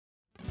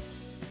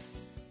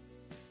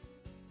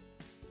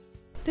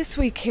This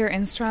week here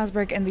in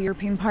Strasbourg in the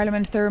European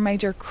Parliament there are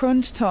major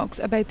crunch talks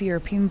about the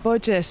European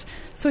budget.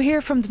 So here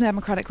from the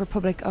Democratic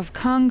Republic of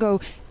Congo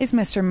is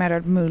Mr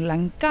Medard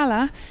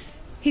Mulangala.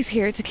 He's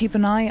here to keep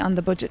an eye on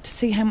the budget to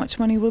see how much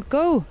money will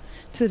go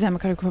to the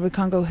Democratic Republic of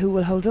Congo, who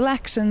will hold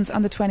elections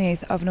on the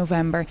 28th of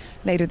November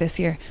later this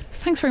year.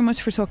 Thanks very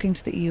much for talking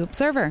to the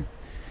EUobserver.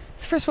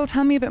 So first of all,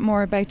 tell me a bit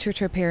more about your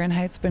trip here and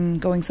how it's been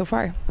going so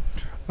far.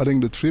 I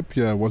think the trip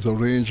here was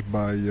arranged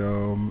by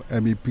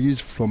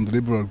MEPs from the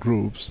liberal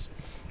groups,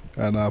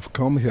 and I've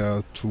come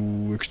here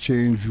to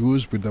exchange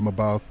views with them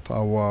about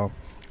our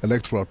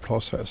electoral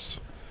process.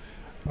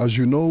 As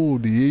you know,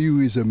 the EU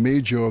is a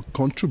major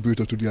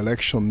contributor to the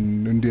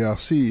election in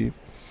DRC,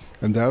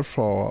 and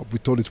therefore we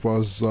thought it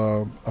was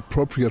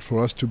appropriate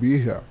for us to be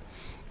here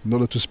in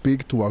order to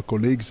speak to our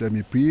colleagues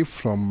MEP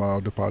from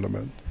the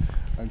Parliament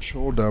and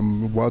show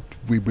them what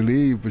we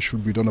believe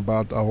should be done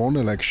about our own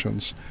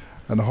elections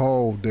and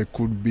how they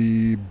could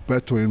be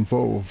better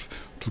involved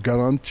to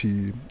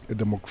guarantee a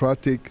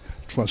democratic,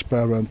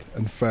 transparent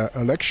and fair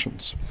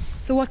elections.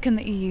 So what can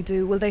the EU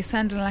do? Will they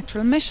send an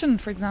electoral mission,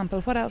 for example?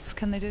 What else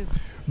can they do?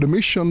 The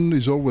mission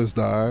is always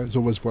there, is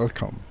always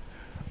welcome.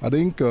 I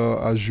think,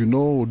 as you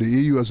know, the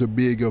EU has a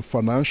big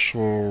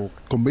financial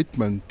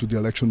commitment to the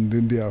election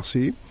in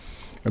DRC,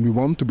 and we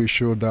want to be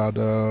sure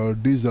that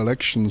these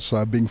elections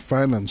are being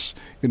financed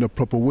in a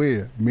proper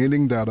way,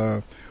 meaning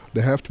that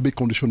there have to be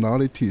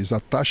conditionalities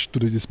attached to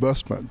the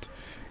disbursement,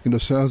 in the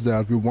sense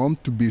that we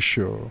want to be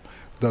sure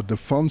that the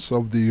funds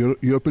of the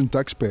European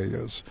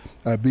taxpayers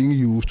are being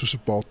used to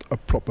support a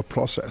proper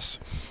process.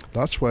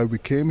 That's why we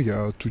came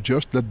here, to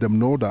just let them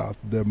know that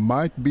there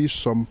might be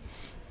some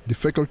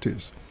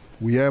difficulties.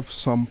 We have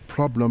some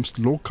problems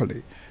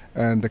locally,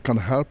 and they can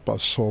help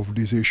us solve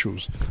these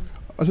issues.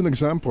 As an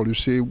example, you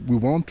see, we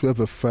want to have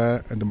a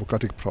fair and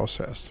democratic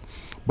process,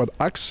 but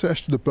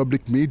access to the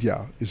public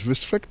media is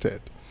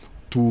restricted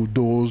to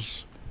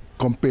those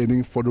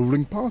campaigning for the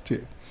ruling party.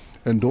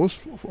 And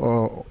those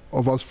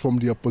of us from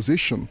the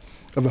opposition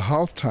have a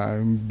hard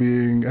time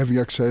having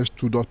access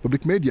to those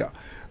public media.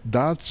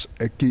 That's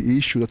a key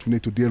issue that we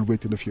need to deal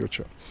with in the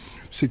future.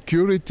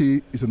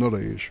 Security is another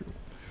issue.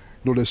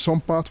 There's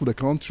some parts of the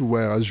country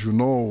where, as you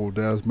know,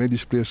 there's many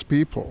displaced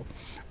people.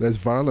 There's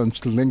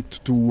violence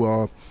linked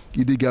to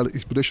illegal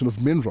exploitation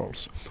of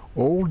minerals.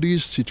 All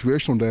these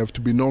situations, they have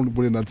to be known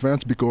well in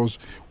advance, because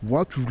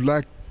what we'd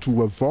like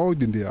to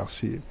avoid in the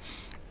DRC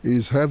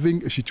is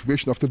having a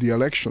situation after the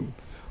election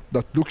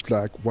that looks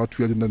like what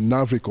we had in the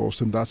Ivory Coast,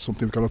 and that's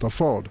something we cannot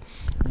afford.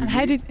 And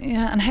how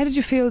did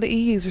you feel the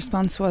EU's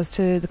response was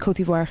to the Côte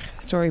d'Ivoire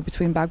story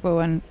between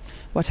Gbagbo and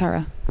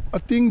Ouattara? I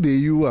think the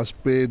EU has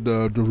played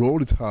the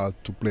role it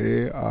had to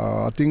play.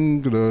 I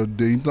think the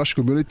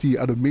international community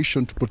had a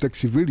mission to protect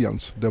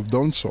civilians. They've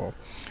done so.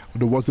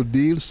 There was a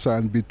deal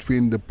signed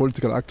between the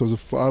political actors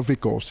of Ivory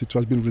Coast. It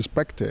has been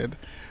respected.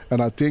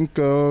 And I think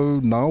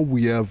now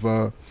we have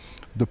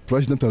the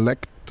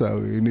president-elect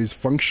in his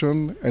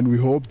function, and we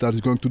hope that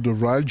he's going to do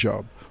the right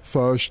job.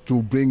 First,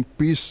 to bring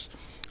peace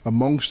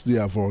amongst the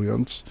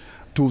Ivorians,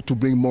 to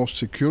bring more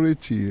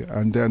security,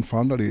 and then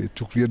finally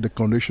to create the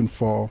condition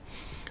for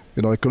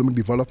economic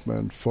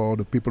development for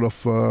the people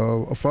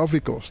of Ivory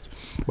Coast.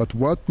 But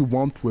what we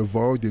want to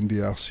avoid in the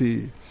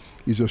DRC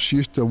is a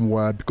system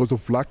where, because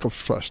of lack of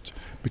trust,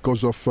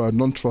 because of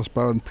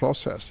non-transparent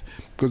process,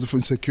 because of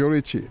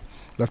insecurity,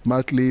 that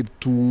might lead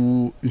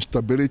to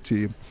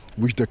instability,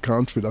 which the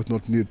country does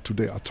not need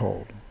today at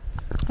all.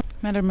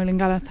 Medard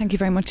Mulangala, thank you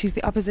very much. He's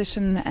the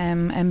opposition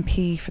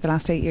MP for the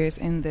last 8 years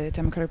in the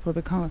Democratic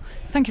Republic of Congo.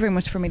 Thank you very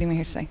much for meeting me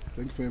here today.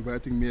 Thanks for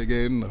inviting me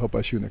again. I hope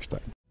I see you next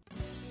time.